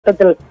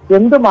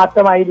എന്ത്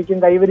മാറ്റമായിരിക്കും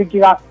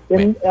കൈവരിക്കുക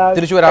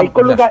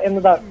കൈക്കൊള്ളുക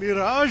എന്നത്.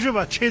 Mirage of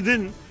अच्छे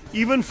दिन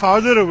even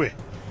farther away.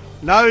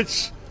 Now it's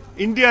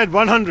India at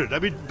 100.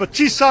 अभी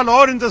 25 साल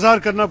और इंतजार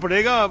करना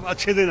पड़ेगा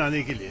अच्छे दिन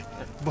आने के लिए.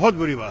 बहुत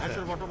बुरी बात है.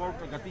 What about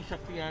Gati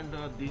Shakti and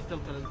digital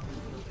currency?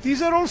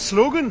 These are all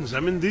slogans.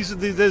 I mean,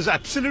 there's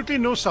absolutely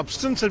no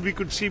substance that we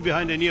could see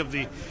behind any of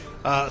the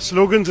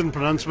slogans and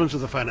pronouncements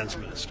of the Finance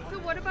Minister. So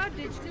what about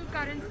digital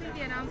currency,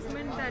 the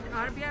announcement that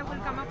RBI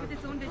will come up with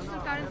its own digital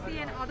currency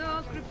and other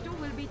crypto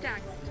will be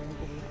taxed?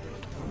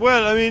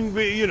 Well, I mean,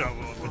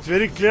 it's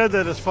very clear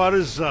that as far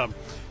as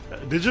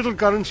digital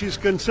currency is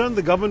concerned,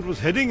 the government was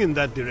heading in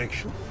that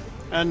direction.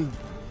 And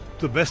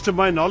to the best of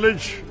my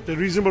knowledge, the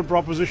reasonable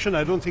proposition,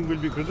 I don't think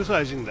we'll be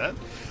criticizing that.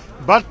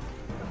 But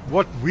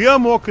what we are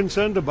more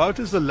concerned about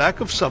is the lack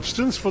of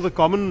substance for the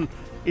common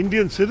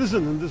Indian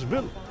citizen in this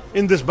bill,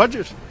 in this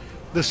budget.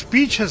 The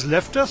speech has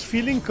left us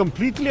feeling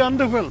completely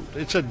underwhelmed.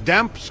 It's a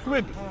damp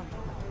squib.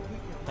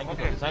 Thank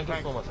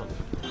you so much.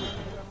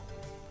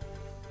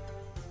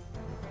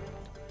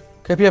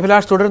 KP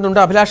Abhilash തുടരുന്നുണ്ട്.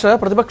 അഭിലാഷ്,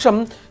 പ്രതിപക്ഷം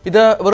ഇത്